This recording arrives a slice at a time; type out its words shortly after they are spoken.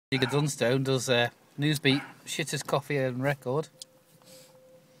Digger Dunstone does Newsbeat, shittest coffee and record.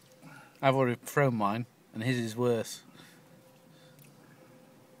 I've already thrown mine, and his is worse.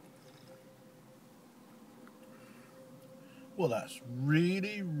 Well, that's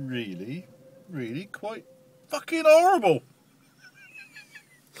really, really, really quite fucking horrible.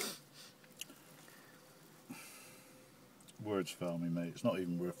 Words fail me, mate. It's not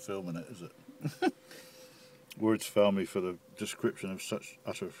even worth filming it, is it? Words fail me for the description of such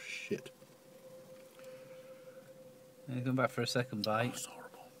utter shit. You're going back for a second bite. Oh, it's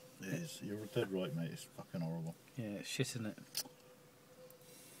horrible. It is. You're dead right, mate. It's fucking horrible. Yeah, it's shit, isn't it?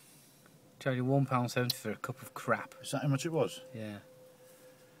 Charge you £1.70 for a cup of crap. Is that how much it was? Yeah.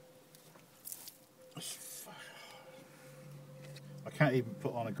 I can't even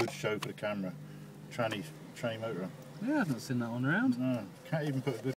put on a good show for the camera. Tranny motor. Yeah, I've not seen that one around. No, can't even put a good